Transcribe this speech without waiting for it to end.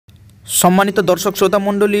সম্মানিত দর্শক শ্রোতা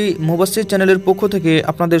মণ্ডলী, মুবাসির চ্যানেলের পক্ষ থেকে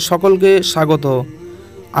আপনাদের সকলকে স্বাগত।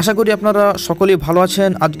 আশা করি আপনারা সকলেই ভালো আছেন।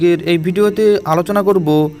 আজকের এই ভিডিওতে আলোচনা করব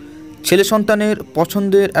ছেলে সন্তানের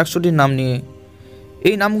পছন্দের 100টি নাম নিয়ে।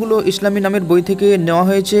 এই নামগুলো ইসলামী নামের বই থেকে নেওয়া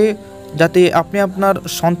হয়েছে, যাতে আপনি আপনার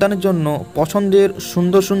সন্তানের জন্য পছন্দের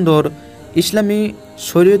সুন্দর সুন্দর ইসলামী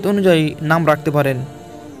শরীয়ত অনুযায়ী নাম রাখতে পারেন।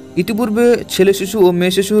 ইতিপূর্বে ছেলে শিশু ও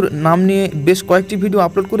মেয়ে শিশুর নাম নিয়ে বেশ কয়েকটি ভিডিও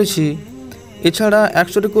আপলোড করেছি। এছাড়া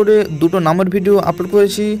 100টি করে দুটো নামের ভিডিও আপলোড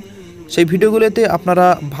করেছি। সেই ভিডিওগুলোতে আপনারা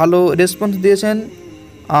ভালো রেসপন্স দিয়েছেন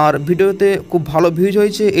আর ভিডিওতে খুব ভালো ভিউজ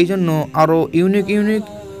হয়েছে। এই জন্য আরও ইউনিক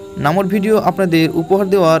নামের ভিডিও আপনাদের উপহার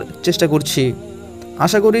দেওয়ার চেষ্টা করছি।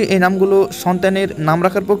 আশা করি এই নামগুলো সন্তানের নাম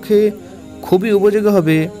রাখার পক্ষে খুবই উপযোগী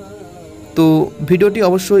হবে। তো ভিডিওটি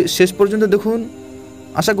অবশ্যই শেষ পর্যন্ত দেখুন।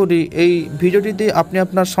 আশা করি এই ভিডিওটিতে আপনি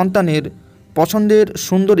আপনার সন্তানের পছন্দের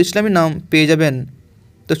সুন্দর ইসলামী নাম পেয়ে যাবেন।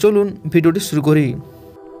 তো চলুন ভিডিওটি শুরু করি।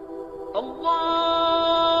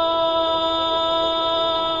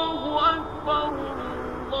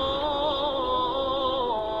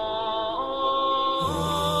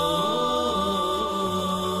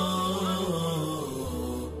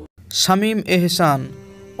 শামীম এহসান,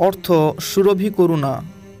 অর্থ সুরভি করুণা।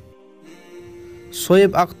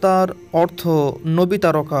 শোয়েব আখতার, অর্থ নবী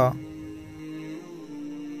তারকা।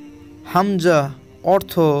 হামজা,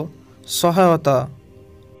 অর্থ সহায়তা।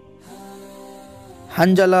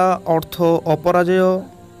 হানজালা, অর্থ অপরাজেয়।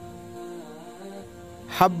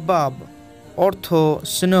 হাব্বাব, অর্থ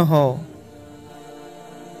স্নেহ।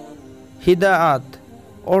 হিদায়াত,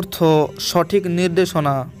 অর্থ সঠিক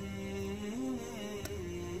নির্দেশনা।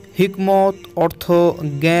 হিকমত, অর্থ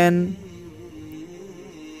জ্ঞান।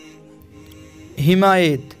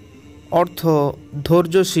 হিমায়েত, অর্থ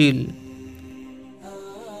ধৈর্যশীল।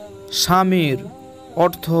 শামির,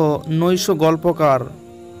 অর্থ নৈশ গল্পকার।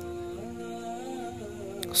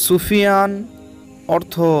 সুফিয়ান,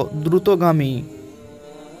 অর্থ দ্রুতগামী।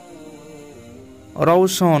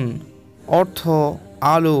 রওশন, অর্থ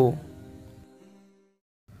আলো।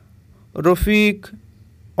 রফিক,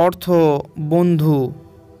 অর্থ বন্ধু।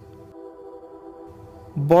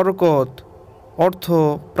 বরকত, অর্থ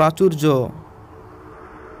প্রাচুর্য।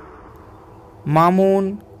 মামুন,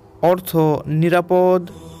 অর্থ নিরাপদ।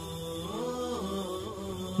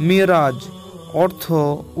 মিরাজ, অর্থ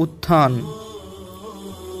উত্থান।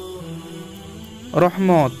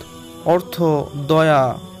 রহমত, অর্থ দয়া।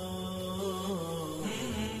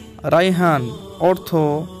 রাইহান, অর্থ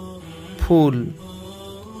ফুল।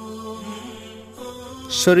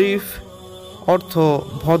 শরীফ, অর্থ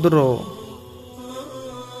ভদ্র।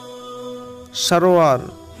 সরোয়ার,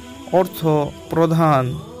 অর্থ প্রধান।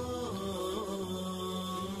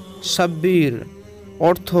 সাব্বির,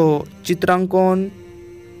 অর্থ চিত্রাঙ্কন।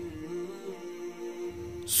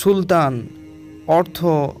 সুলতান, অর্থ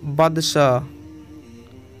বাদশাহ।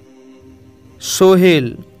 সোহেল,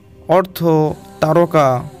 অর্থ তারকা।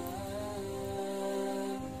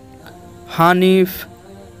 হানিফ,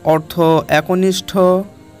 অর্থ একনিষ্ঠ।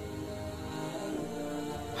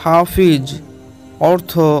 হাফিজ,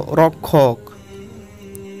 অর্থ রক্ষক।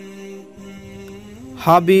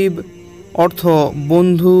 হাবিব, অর্থ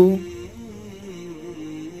বন্ধু।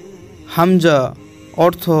 হামজা,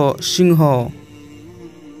 অর্থ সিংহ।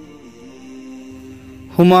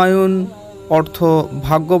 হুমায়ুন, অর্থ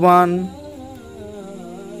ভাগ্যবান।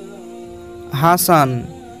 হাসান,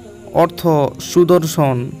 অর্থ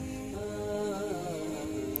সুদর্শন।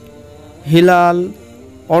 হিলাল,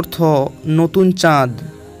 অর্থ নতুন চাঁদ।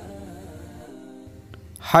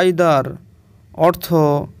 হায়দার, অর্থ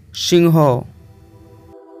সিংহ।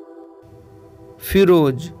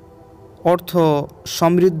 ফিরোজ, অর্থ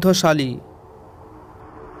সমৃদ্ধশালী।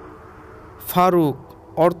 ফারুক,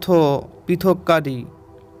 অর্থ পৃথককারী।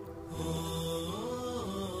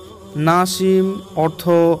 নাসিম, অর্থ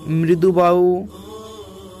মৃদুবায়ু।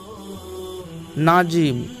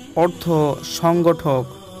 নাজিম, অর্থ সংগঠক।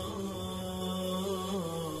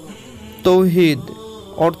 তৌহিদ,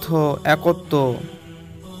 অর্থ একত্ব।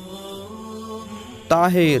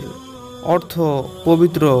 তাহের, অর্থ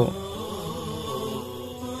পবিত্র।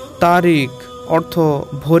 তারিক, অর্থ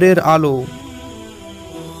ভোরের আলো।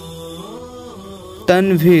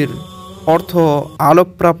 তানভীর, অর্থ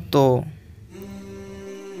আলোকপ্রাপ্ত।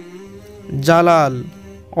 জালাল,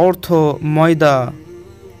 অর্থ ময়দা।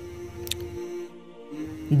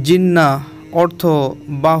 জিন্নাহ, অর্থ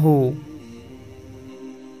বাহু।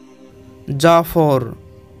 জাফর,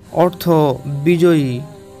 অর্থ বিজয়ী।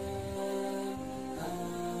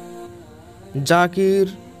 জাকির,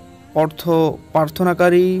 অর্থ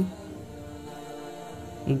প্রার্থনাকারী।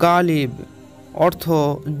 গালিব, অর্থ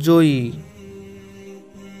জয়ী।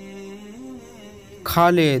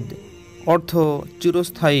 খালেদ অর্থ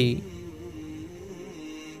চিরস্থায়ী।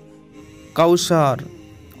 কাউসার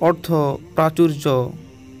অর্থ প্রাচুর্য।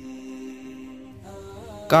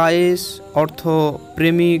 কায়েস অর্থ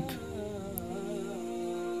প্রেমিক।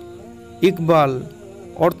 ইকবাল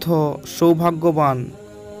অর্থ সৌভাগ্যবান।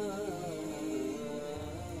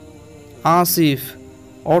 আসিফ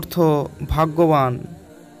অর্থ ভাগ্যবান।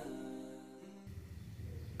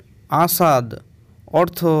 আসাদ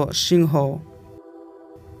অর্থ সিংহ।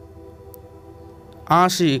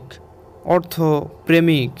 আশিক অর্থ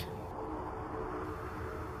প্রেমিক।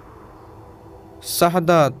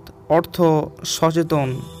 শাহাদাত অর্থ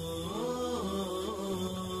সচেতন।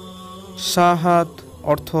 শাহাত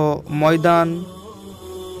অর্থ ময়দান।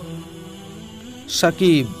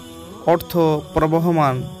 সাকিব অর্থ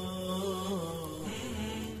প্রবহমান।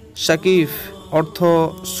 শাকিফ অর্থ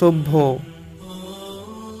সভ্য।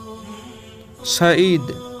 সাঈদ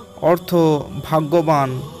অর্থ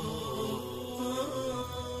ভাগ্যবান।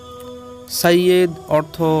 সাইয়েদ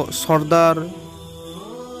অর্থ সর্দার।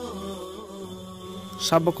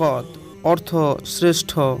 সাবকত অর্থ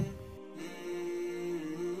শ্রেষ্ঠ।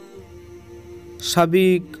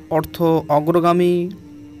 সাবিক অর্থ অগ্রগামী।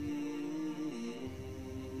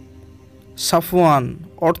 সাফওয়ান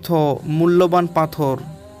অর্থ মূল্যবান পাথর।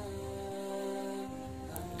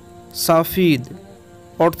 সাফিদ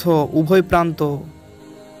অর্থ উভয় প্রান্ত।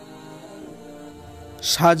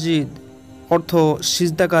 সাজিদ অর্থ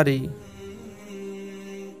সিজদাকারী।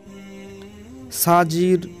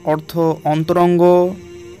 সাজির অর্থ অন্তরঙ্গ।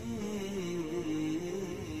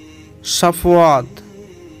 সাফওয়াত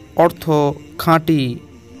অর্থ খাঁটি।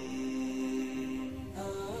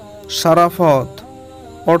 শারাফত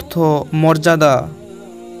অর্থ মর্যাদা।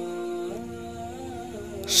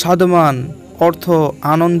 সাদমান অর্থ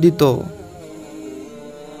আনন্দিত।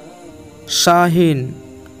 শাহিন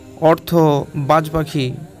অর্থ বাজ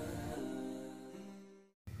পাখি।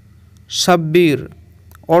 সাব্বির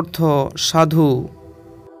অর্থ সাধু।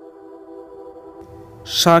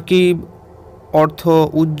 সাকিব অর্থ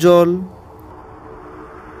উজ্জ্বল।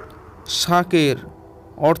 শাকের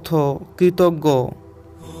অর্থ কৃতজ্ঞ।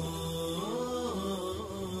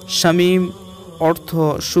 শামীম অর্থ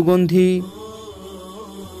সুগন্ধি।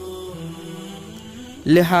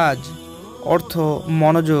 লেহাজ অর্থ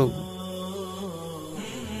মনোযোগ।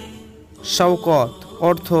 শওকত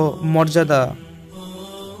অর্থ মর্যাদা।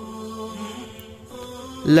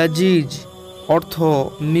 লজিজ অর্থ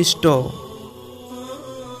মিষ্ট।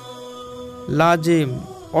 লাজিম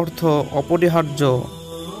অর্থ অপরিহার্য।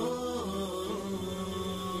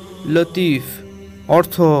 লতিফ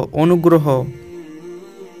অর্থ অনুগ্রহ।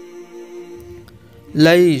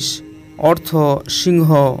 লাইশ অর্থ সিংহ।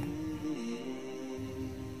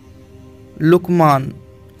 লুকমান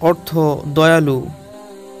অর্থ দয়ালু।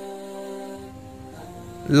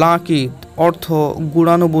 লাকিত অর্থ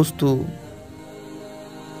গুড়ানো বস্তু।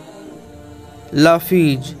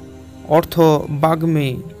 লাফিজ অর্থ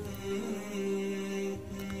বাগ্মী।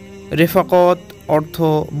 রেফাকত অর্থ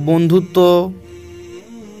বন্ধুত্ব।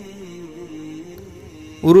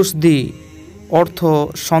 রুশদি অর্থ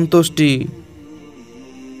সন্তুষ্টি।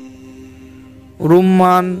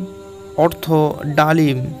 রুম্মান অর্থ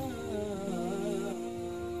ডালিম।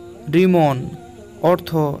 রিমন অর্থ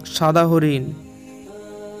সাদা হরিণ।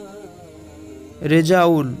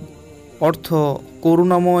 রেজাউল অর্থ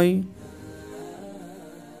করুণাময়।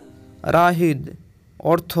 রাহিদ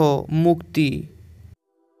অর্থ মুক্তি।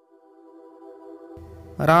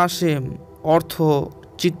 রাশেম অর্থ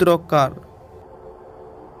চিত্রকার।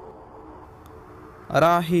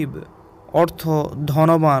 রাহিব অর্থ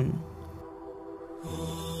ধনবান।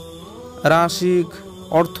 রাশিক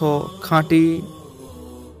অর্থ খাঁটি।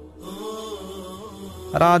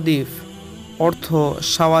 রাদিফ অর্থ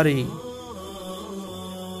সাওয়ারি।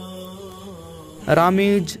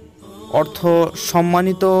 রামিজ অর্থ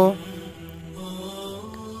সম্মানিত।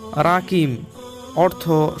 রাকিম অর্থ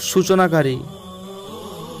সূচনাকারী।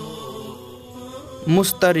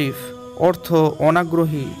 মুস্তারিফ অর্থ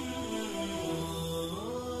অনাগ্রহী।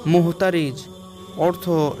 মুহতারিজ অর্থ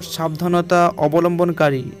সাবধানতা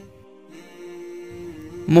অবলম্বনকারী।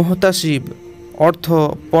 মুহতাসিব অর্থ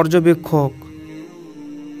পর্যবেক্ষক।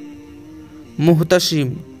 মুহতাসিম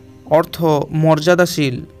অর্থ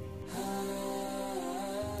মর্যাদাশীল।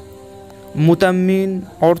 মুতাম্মিন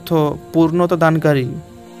অর্থ পূর্ণতা দানকারী।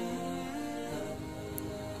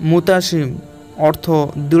 মুতাসিম অর্থ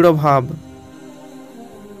দৃঢ়ভাব।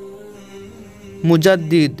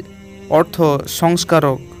 মুজাদ্দিদ অর্থ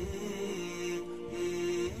সংস্কারক।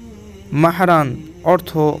 মাহরান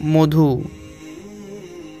অর্থ মধু।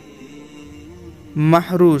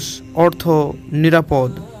 মাহরুস অর্থ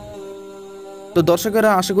নিরাপদ। তো দর্শকেরা,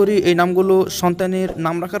 আশা করি এই নামগুলো সন্তানের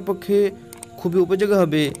নাম রাখার পক্ষে খুবই উপযোগী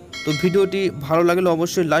হবে। তো ভিডিওটি ভালো লাগলে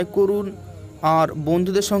অবশ্যই লাইক করুন আর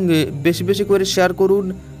বন্ধুদের সঙ্গে বেশি বেশি করে শেয়ার করুন,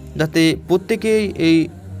 যাতে প্রত্যেকেই এই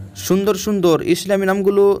সুন্দর সুন্দর ইসলামী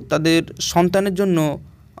নামগুলো তাদের সন্তানের জন্য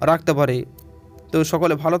রাখতে পারে। তো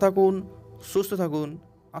সকলে ভালো থাকুন, সুস্থ থাকুন।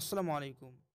 আসসালামু আলাইকুম।